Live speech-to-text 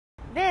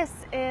This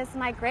is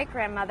my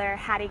great-grandmother,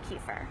 Hattie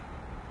Kiefer.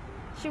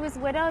 She was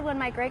widowed when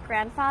my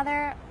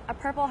great-grandfather, a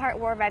Purple Heart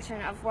War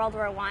veteran of World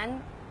War I,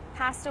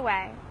 passed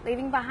away,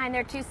 leaving behind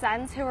their two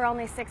sons who were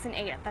only 6 and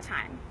 8 at the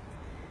time.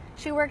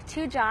 She worked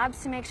 2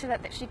 jobs to make sure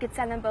that she could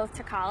send them both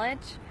to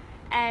college,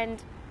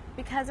 and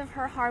because of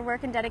her hard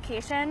work and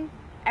dedication,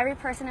 every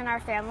person in our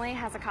family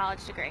has a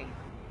college degree.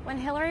 When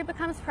Hillary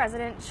becomes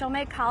president, she'll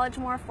make college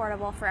more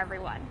affordable for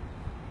everyone.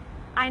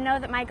 I know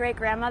that my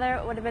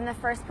great-grandmother would have been the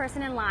first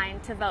person in line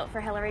to vote for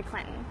Hillary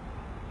Clinton.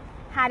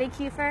 Hattie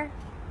Kiefer,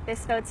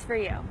 this vote's for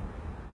you.